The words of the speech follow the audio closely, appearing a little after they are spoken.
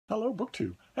Hello,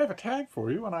 BookTube. I have a tag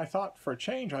for you, and I thought for a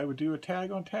change I would do a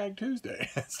tag on Tag Tuesday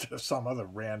instead of some other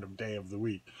random day of the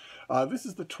week. This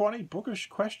is the 20 Bookish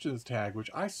Questions tag, which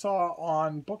I saw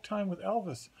on Book Time with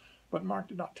Elvis, but Mark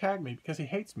did not tag me because he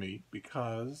hates me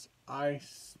because I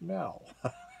smell.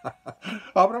 But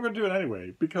I'm going to do it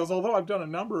anyway, because although I've done a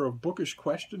number of bookish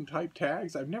question type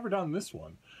tags, I've never done this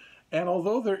one. And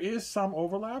although there is some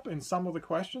overlap in some of the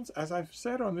questions, as I've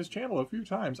said on this channel a few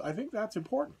times, I think that's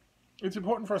important. It's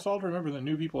important for us all to remember that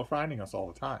new people are finding us all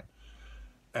the time.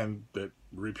 And that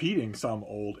repeating some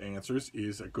old answers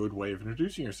is a good way of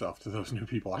introducing yourself to those new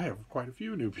people. I have quite a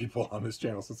few new people on this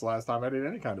channel since the last time I did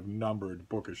any kind of numbered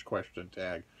bookish question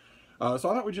tag. So I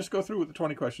thought we'd just go through with the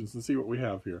 20 questions and see what we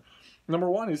have here. Number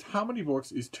one is, how many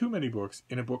books is too many books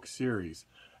in a book series?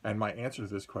 And my answer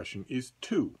to this question is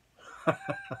 2.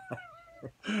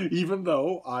 Even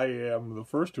though I am the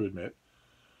first to admit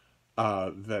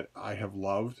that I have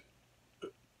loved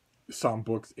some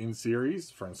books in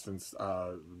series, for instance,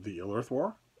 The Illirith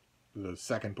War, the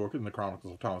second book in the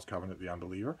Chronicles of Thomas Covenant, The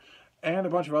Unbeliever, and a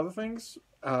bunch of other things,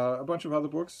 a bunch of other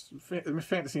books,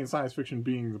 fantasy and science fiction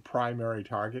being the primary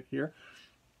target here.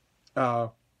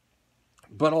 But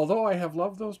although I have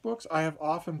loved those books, I have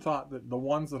often thought that the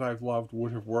ones that I've loved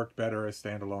would have worked better as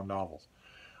standalone novels.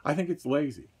 I think it's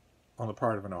lazy on the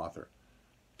part of an author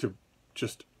to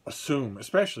just assume,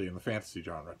 especially in the fantasy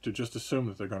genre, to just assume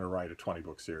that they're going to write a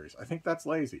 20-book series. I think that's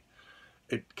lazy.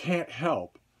 It can't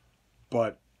help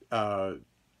but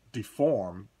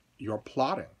deform your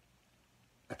plotting,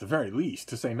 at the very least,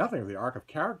 to say nothing of the arc of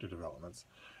character developments.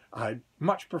 I'd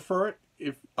much prefer it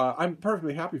if I'm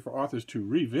perfectly happy for authors to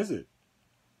revisit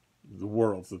the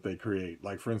worlds that they create,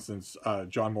 like, for instance,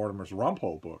 John Mortimer's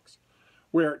Rumpole books,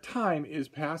 where time is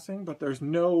passing, but there's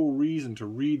no reason to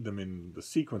read them in the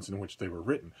sequence in which they were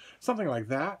written. Something like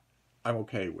that, I'm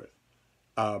okay with.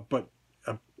 But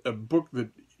a book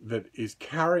that is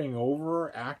carrying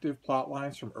over active plot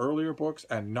lines from earlier books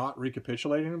and not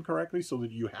recapitulating them correctly so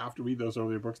that you have to read those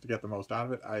earlier books to get the most out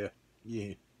of it, I'd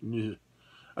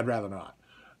rather not.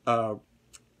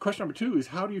 Question number 2 is,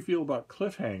 how do you feel about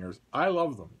cliffhangers? I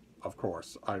love them, of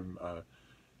course. I'm a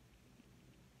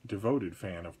devoted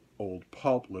fan of old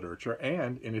pulp literature,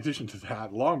 and in addition to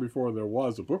that, long before there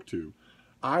was a BookTube,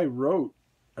 I wrote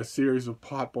a series of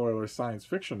potboiler science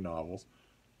fiction novels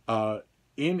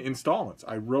in installments.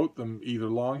 I wrote them either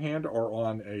longhand or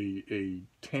on a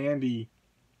Tandy,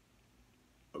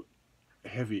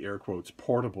 heavy air quotes,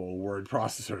 portable word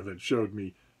processor that showed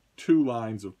me 2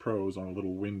 lines of prose on a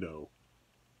little window,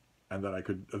 and then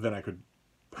I could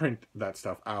print that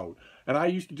stuff out. And I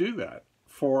used to do that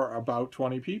for about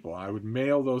 20 people. I would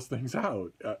mail those things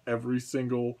out every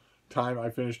single time I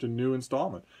finished a new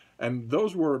installment. And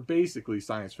those were basically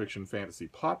science fiction fantasy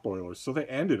potboilers, so they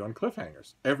ended on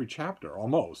cliffhangers. Every chapter,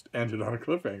 almost, ended on a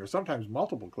cliffhanger, sometimes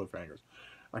multiple cliffhangers.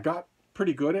 I got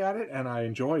pretty good at it, and I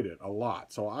enjoyed it a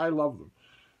lot, so I love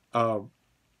them.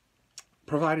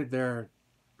 Provided they're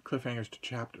cliffhangers to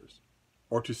chapters,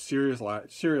 or to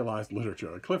serialized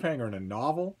literature. A cliffhanger in a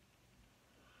novel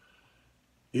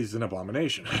is an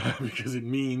abomination because it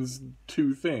means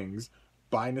 2 things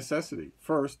by necessity.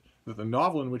 First, that the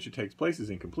novel in which it takes place is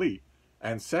incomplete,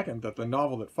 and second, that the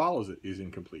novel that follows it is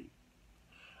incomplete.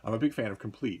 I'm a big fan of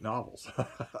complete novels.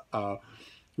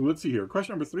 Let's see here.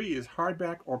 Question number 3 is,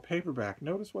 hardback or paperback?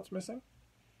 Notice what's missing?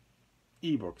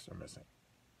 Ebooks are missing.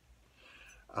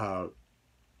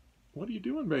 What are you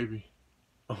doing, baby?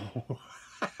 Oh,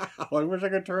 I wish I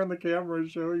could turn the camera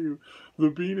and show you.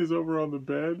 The bean is over on the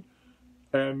bed.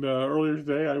 And earlier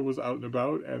today, I was out and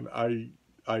about, and I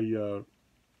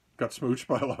got smooched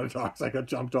by a lot of dogs. I got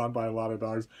jumped on by a lot of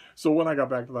dogs. So when I got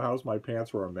back to the house, my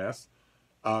pants were a mess.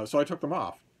 So I took them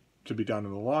off to be done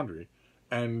in the laundry.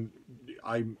 And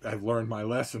I've learned my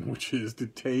lesson, which is to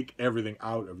take everything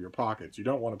out of your pockets. You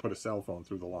don't want to put a cell phone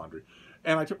through the laundry.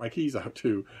 And I took my keys out,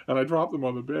 too. And I dropped them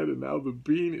on the bed, and now the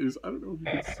bean is, I don't know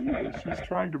if you can see this, she's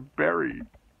trying to bury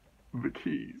the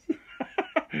keys.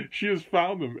 She has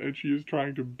found them, and she is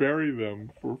trying to bury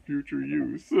them for future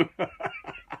use.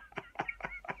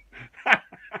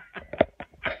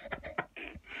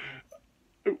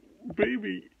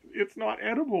 Baby, it's not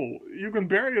edible. You can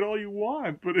bury it all you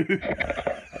want, but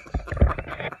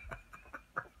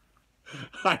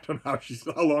I don't know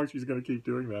how long she's going to keep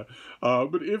doing that.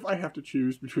 But if I have to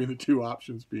choose between the 2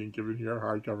 options being given here,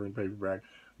 hardcover and paperback,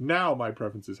 now my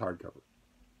preference is hardcover,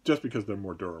 just because they're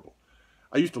more durable.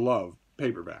 I used to love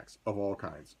paperbacks of all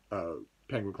kinds.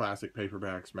 Penguin Classic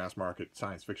paperbacks, mass market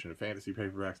science fiction and fantasy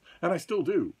paperbacks, and I still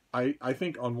do. I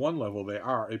think on one level they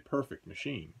are a perfect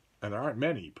machine, and there aren't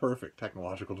many perfect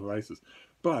technological devices,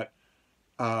 but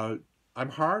I'm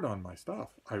hard on my stuff.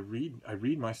 I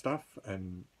read my stuff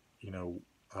and, you know,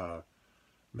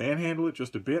 manhandle it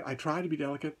just a bit. I try to be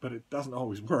delicate, but it doesn't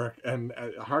always work. And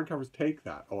hardcovers take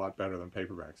that a lot better than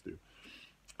paperbacks do.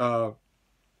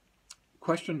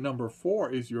 Question number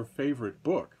 4 is your favorite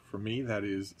book. For me, that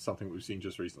is something we've seen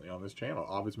just recently on this channel,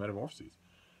 Ovid's Metamorphoses.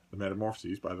 The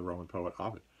Metamorphoses by the Roman poet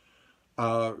Ovid.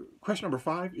 Question number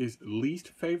 5 is least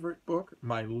favorite book.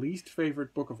 My least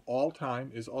favorite book of all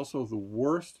time is also the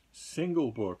worst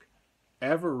single book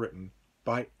ever written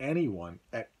by anyone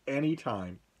at any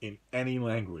time in any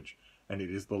language, and it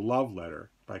is The Love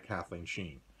Letter by Kathleen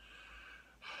Sheen.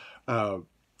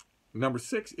 Number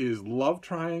 6 is love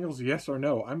triangles, yes or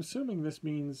no. I'm assuming this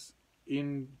means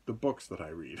in the books that I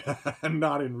read, and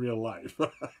not in real life.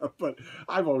 But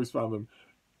I've always found them.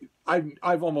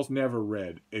 I've almost never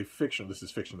read a fiction. This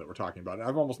is fiction that we're talking about.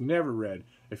 I've almost never read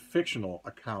a fictional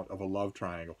account of a love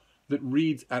triangle that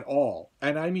reads at all,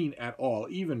 and I mean at all,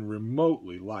 even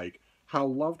remotely like how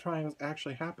love triangles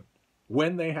actually happen.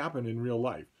 When they happen in real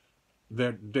life,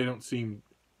 they don't seem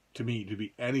to me to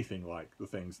be anything like the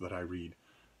things that I read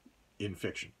in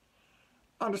fiction.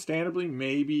 Understandably,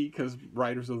 maybe because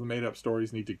writers of the made-up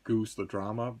stories need to goose the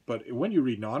drama, but when you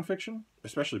read nonfiction,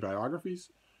 especially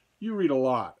biographies, you read a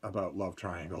lot about love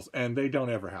triangles, and they don't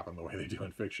ever happen the way they do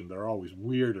in fiction. They're always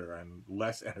weirder and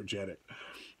less energetic.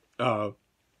 Question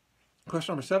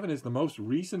number 7 is the most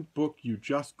recent book you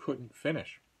just couldn't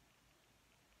finish.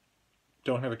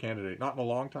 Don't have a candidate. Not in a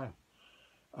long time.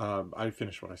 I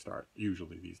finish what I start,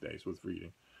 usually these days, with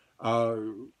reading.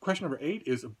 Question number 8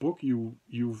 is a book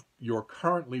you're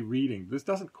currently reading. This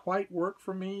doesn't quite work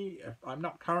for me. I'm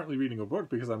not currently reading a book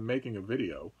because I'm making a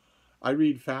video. I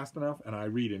read fast enough and I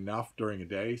read enough during a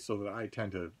day so that I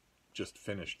tend to just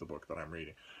finish the book that I'm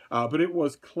reading. But it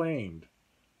was claimed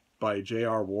by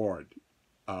J.R. Ward,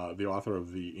 the author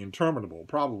of the interminable,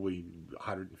 probably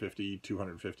 150,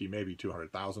 250, maybe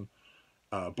 200,000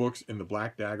 books in the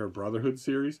Black Dagger Brotherhood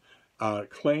series.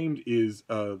 Claimed is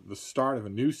the start of a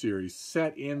new series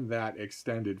set in that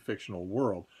extended fictional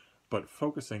world, but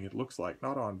focusing, it looks like,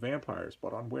 not on vampires,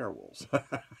 but on werewolves.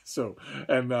 So,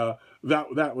 and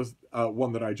that was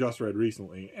one that I just read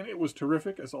recently, and it was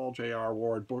terrific, as all J.R.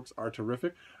 Ward books are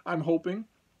terrific. I'm hoping,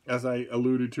 as I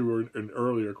alluded to in an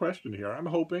earlier question here, I'm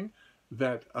hoping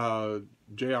that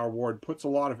J.R. Ward puts a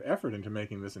lot of effort into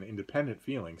making this an independent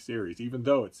feeling series, even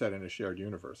though it's set in a shared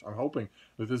universe. I'm hoping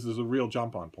that this is a real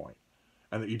jump-on point,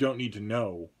 and that you don't need to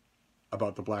know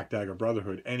about the Black Dagger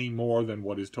Brotherhood any more than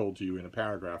what is told to you in a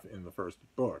paragraph in the first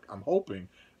book. I'm hoping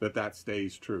that that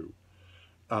stays true.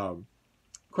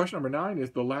 Question number 9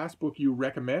 is the last book you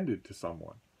recommended to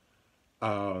someone.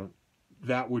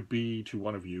 That would be to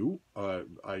one of you.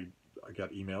 I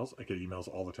get emails. I get emails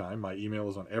all the time. My email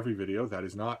is on every video. That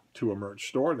is not to a merch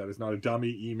store. That is not a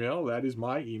dummy email. That is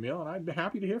my email, and I'd be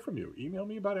happy to hear from you. Email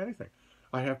me about anything.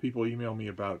 I have people email me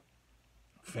about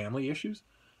family issues,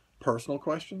 personal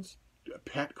questions,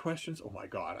 pet questions. Oh my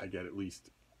God, I get at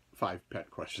least 5 pet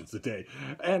questions a day.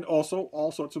 And also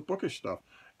all sorts of bookish stuff.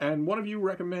 And one of you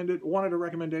wanted a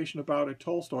recommendation about a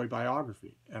Tolstoy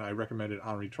biography, and I recommended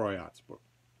Henri Troyat's book,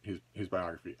 his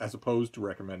biography, as opposed to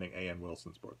recommending A.N.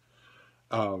 Wilson's book.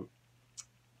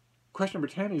 Question number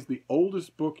 10 is the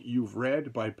oldest book you've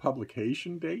read by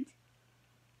publication date.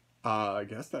 I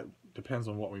guess that depends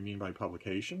on what we mean by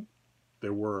publication.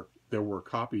 There were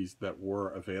copies that were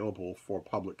available for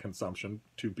public consumption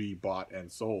to be bought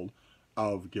and sold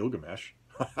of Gilgamesh,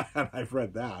 and I've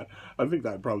read that. I think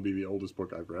that would probably be the oldest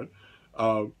book I've read.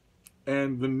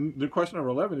 And the question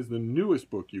number 11 is the newest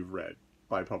book you've read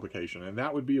by publication, and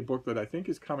that would be a book that I think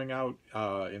is coming out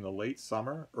in the late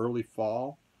summer, early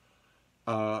fall.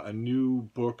 A new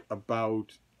book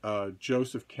about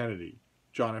Joseph Kennedy,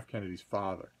 John F. Kennedy's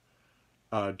father,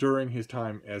 during his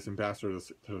time as ambassador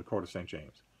to the court of St.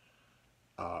 James.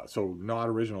 So not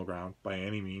original ground by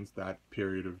any means. That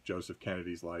period of Joseph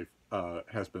Kennedy's life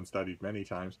has been studied many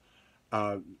times.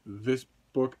 This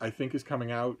book, I think, is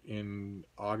coming out in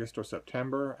August or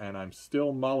September, and I'm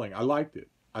still mulling. I liked it.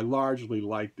 I largely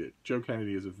liked it. Joe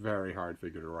Kennedy is a very hard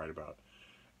figure to write about.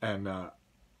 And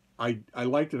I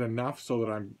liked it enough so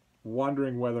that I'm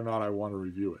wondering whether or not I want to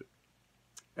review it.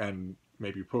 And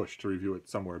maybe push to review it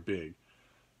somewhere big.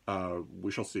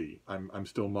 We shall see. I'm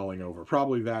still mulling over.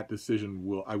 Probably that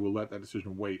decision I will let that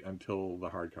decision wait until the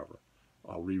hardcover.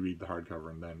 I'll reread the hardcover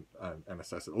and then and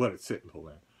assess it. Let it sit until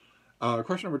then.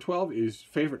 Question number 12 is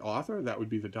favorite author. That would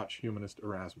be the Dutch humanist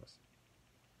Erasmus.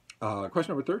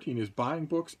 Question number 13 is buying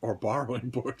books or borrowing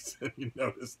books. And you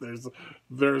notice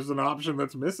there's an option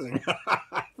that's missing.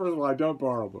 First of all, I don't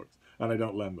borrow books and I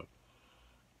don't lend them.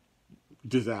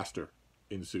 Disaster.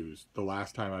 ensues. The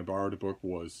last time I borrowed a book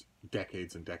was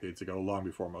decades and decades ago, long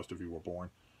before most of you were born.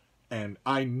 And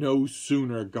I no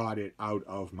sooner got it out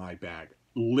of my bag.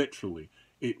 Literally,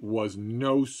 it was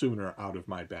no sooner out of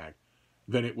my bag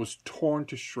than it was torn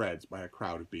to shreds by a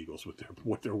crowd of beagles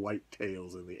with their white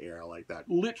tails in the air like that.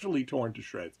 Literally torn to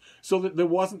shreds. So that there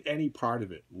wasn't any part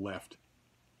of it left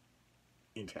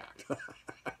intact.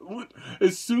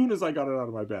 As soon as I got it out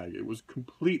of my bag, it was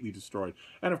completely destroyed.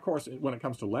 And of course, when it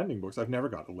comes to lending books, I've never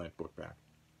got a lent book back.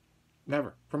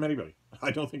 Never. From anybody.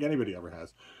 I don't think anybody ever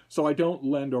has. So I don't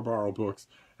lend or borrow books,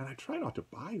 and I try not to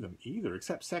buy them either,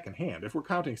 except secondhand. If we're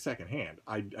counting secondhand,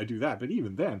 I do that. But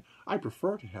even then, I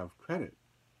prefer to have credit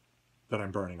that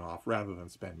I'm burning off rather than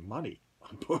spend money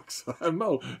on books.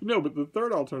 No, but the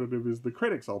third alternative is the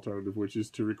critic's alternative, which is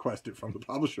to request it from the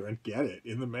publisher and get it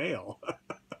in the mail.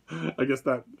 I guess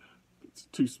that's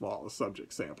too small a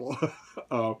subject sample.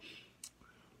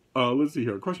 Let's see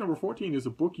here. Question number 14 is a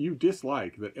book you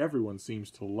dislike that everyone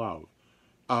seems to love.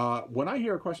 When I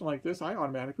hear a question like this, I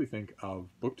automatically think of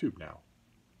BookTube now.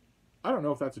 I don't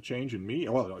know if that's a change in me.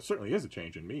 Well, it certainly is a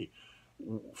change in me.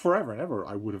 Forever and ever,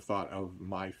 I would have thought of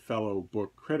my fellow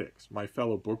book critics, my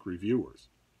fellow book reviewers,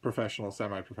 professional,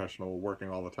 semi-professional,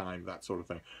 working all the time, that sort of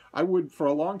thing. I would, for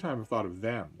a long time, have thought of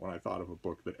them when I thought of a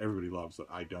book that everybody loves that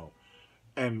I don't.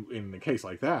 And in a case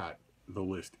like that, the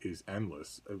list is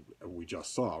endless. We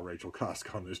just saw Rachel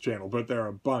Cusk on this channel, but there are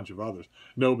a bunch of others.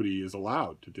 Nobody is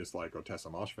allowed to dislike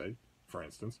Ottessa Moshfegh, for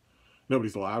instance.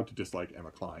 Nobody's allowed to dislike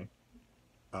Emma Cline.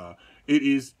 It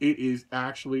is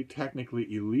actually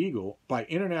technically illegal by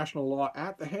international law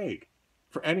at The Hague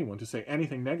for anyone to say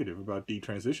anything negative about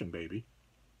Detransition Baby,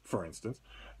 for instance.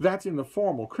 That's in the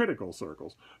formal critical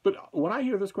circles. But when I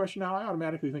hear this question now, I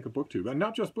automatically think of BookTube. And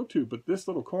not just BookTube, but this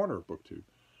little corner of BookTube.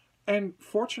 And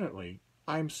fortunately,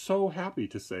 I'm so happy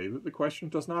to say that the question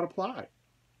does not apply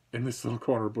in this little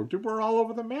corner of BookTube. We're all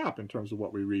over the map in terms of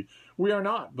what we read. We are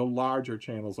not the larger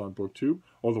channels on BookTube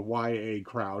or the YA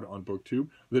crowd on BookTube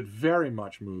that very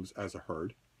much moves as a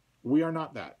herd. We are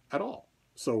not that at all.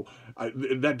 So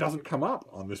that doesn't come up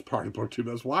on this part of BookTube.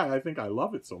 That's why I think I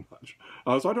love it so much.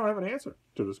 So I don't have an answer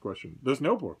to this question. There's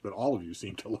no book that all of you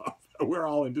seem to love. We're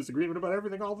all in disagreement about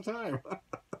everything all the time.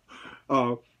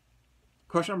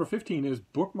 Question number 15 is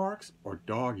bookmarks or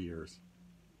dog ears?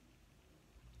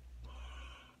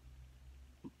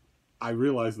 I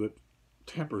realize that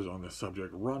tempers on this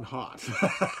subject run hot.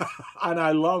 And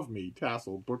I love me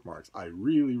tasseled bookmarks. I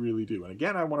really, really do. And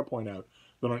again, I want to point out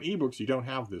that on ebooks, you don't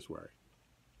have this worry.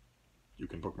 You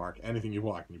can bookmark anything you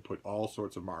want, and you put all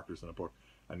sorts of markers in a book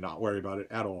and not worry about it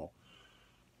at all.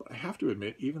 But I have to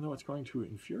admit, even though it's going to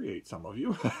infuriate some of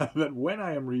you, that when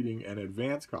I am reading an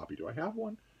advanced copy, do I have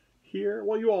one here?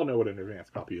 Well, you all know what an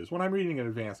advanced copy is. When I'm reading an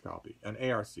advanced copy, an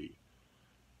ARC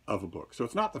of a book, so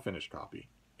it's not the finished copy.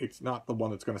 It's not the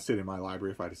one that's going to sit in my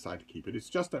library if I decide to keep it. It's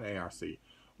just an ARC.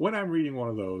 When I'm reading one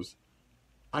of those,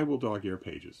 I will dog-ear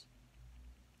pages.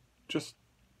 Just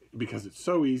because it's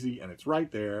so easy and it's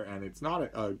right there, and it's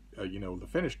not the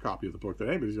finished copy of the book that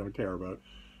anybody's going to care about,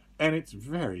 and it's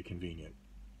very convenient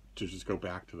to just go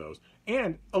back to those,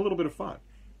 and a little bit of fun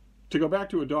to go back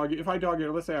to a dog. If I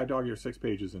dog-ear, let's say I dog-ear 6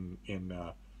 pages in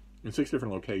 6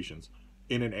 different locations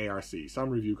in an ARC, some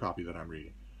review copy that I'm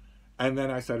reading, and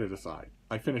then I set it aside.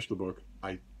 I finish the book,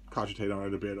 I cogitate on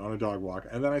it a bit on a dog walk,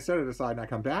 and then I set it aside and I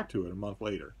come back to it a month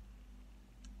later.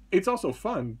 It's also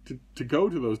fun to go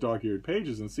to those dog-eared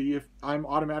pages and see if I'm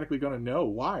automatically going to know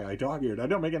why I dog-eared. I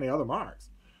don't make any other marks.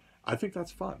 I think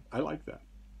that's fun. I like that.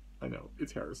 I know,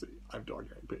 it's heresy. I'm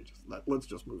dog-earing pages. Let's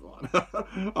just move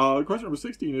on. Question number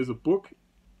 16 is a book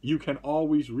you can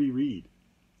always reread.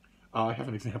 I have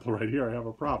an example right here. I have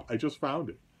a prop. I just found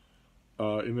it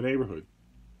in the neighborhood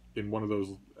in one of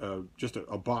those, just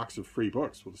a box of free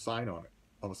books with a sign on it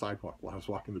on the sidewalk while I was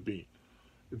walking the beat.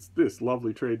 It's this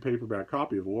lovely trade paperback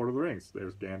copy of The Lord of the Rings.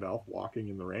 There's Gandalf walking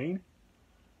in the rain.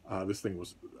 This thing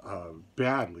was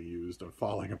badly used and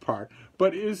falling apart,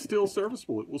 but is still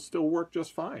serviceable. It will still work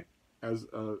just fine as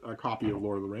a copy of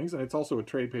Lord of the Rings, and it's also a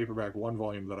trade paperback 1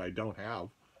 volume that I don't have.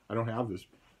 I don't have this.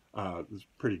 This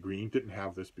pretty green. Didn't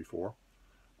have this before.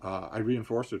 I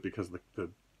reinforced it because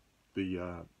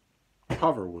the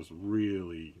cover was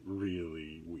really,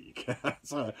 really weak.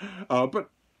 But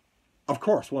of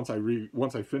course, once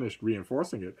I finished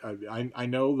reinforcing it, I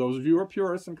know those of you who are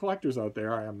purists and collectors out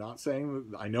there. I am not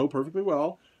saying that I know perfectly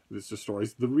well this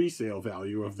destroys the resale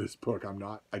value of this book.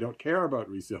 I don't care about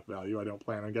resale value. I don't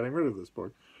plan on getting rid of this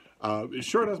book. It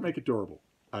sure does make it durable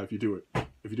if you do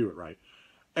it right.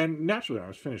 And naturally, when I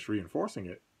was finished reinforcing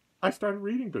it, I started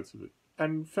reading bits of it.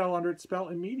 and fell under its spell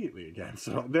immediately again.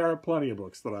 So there are plenty of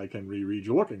books that I can reread.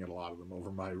 You're looking at a lot of them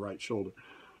over my right shoulder.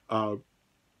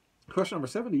 Question number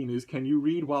 17 is, can you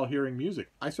read while hearing music?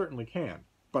 I certainly can,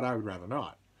 but I would rather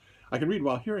not. I can read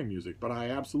while hearing music, but I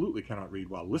absolutely cannot read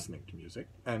while listening to music.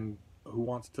 And who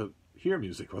wants to hear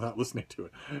music without listening to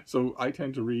it? So I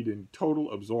tend to read in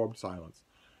total absorbed silence,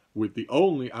 with the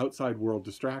only outside world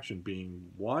distraction being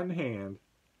one hand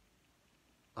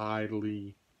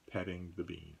idly petting the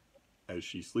bean as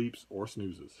she sleeps or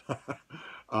snoozes.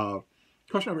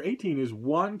 Question number 18 is,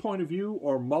 one point of view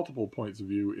or multiple points of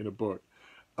view in a book?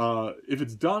 If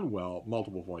it's done well,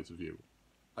 multiple points of view.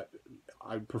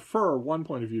 I prefer one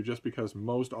point of view just because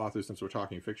most authors, since we're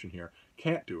talking fiction here,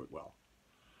 can't do it well.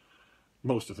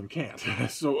 Most of them can't.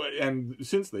 So, and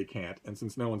since they can't, and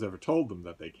since no one's ever told them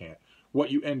that they can't,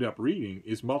 what you end up reading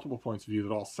is multiple points of view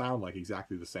that all sound like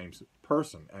exactly the same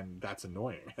person, and that's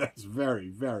annoying. That's very,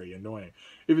 very annoying.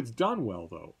 If it's done well,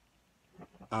 though,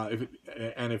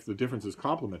 if the differences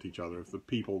complement each other, if the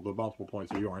multiple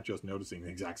points of view aren't just noticing the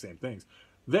exact same things,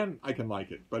 then I can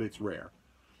like it, but it's rare.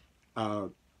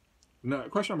 Now,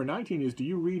 question number 19 is, do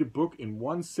you read a book in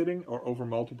one sitting or over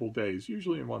multiple days?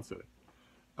 Usually in one sitting.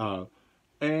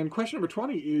 And question number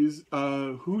 20 is,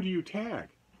 who do you tag?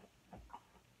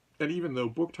 And even though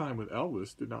Book Time with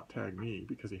Elvis did not tag me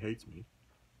because he hates me,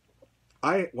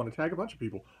 I want to tag a bunch of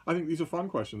people. I think these are fun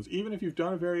questions, even if you've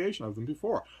done a variation of them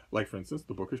before. Like, for instance,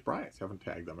 the Bookish Bryants. Haven't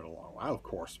tagged them in a long while. Of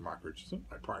course, Mark Richardson,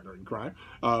 my partner in crime.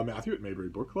 Matthew at Maybury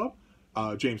Book Club.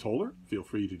 James Holder, feel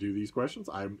free to do these questions.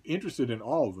 I'm interested in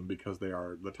all of them because they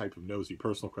are the type of nosy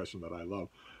personal question that I love.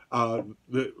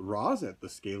 The Roz at the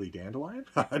Scaly Dandelion.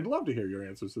 I'd love to hear your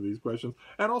answers to these questions.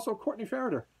 And also Courtney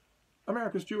Farrader,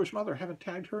 America's Jewish mother. Haven't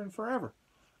tagged her in forever.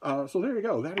 So there you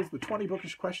go. That is the 20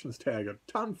 Bookish Questions tag. A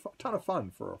ton of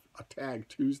fun for a Tag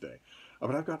Tuesday.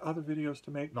 But I've got other videos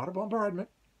to make. Not a bombardment.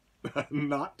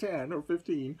 Not 10 or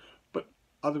 15. But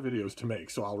other videos to make.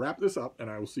 So I'll wrap this up and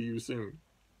I will see you soon.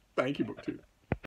 Thank you, BookTube.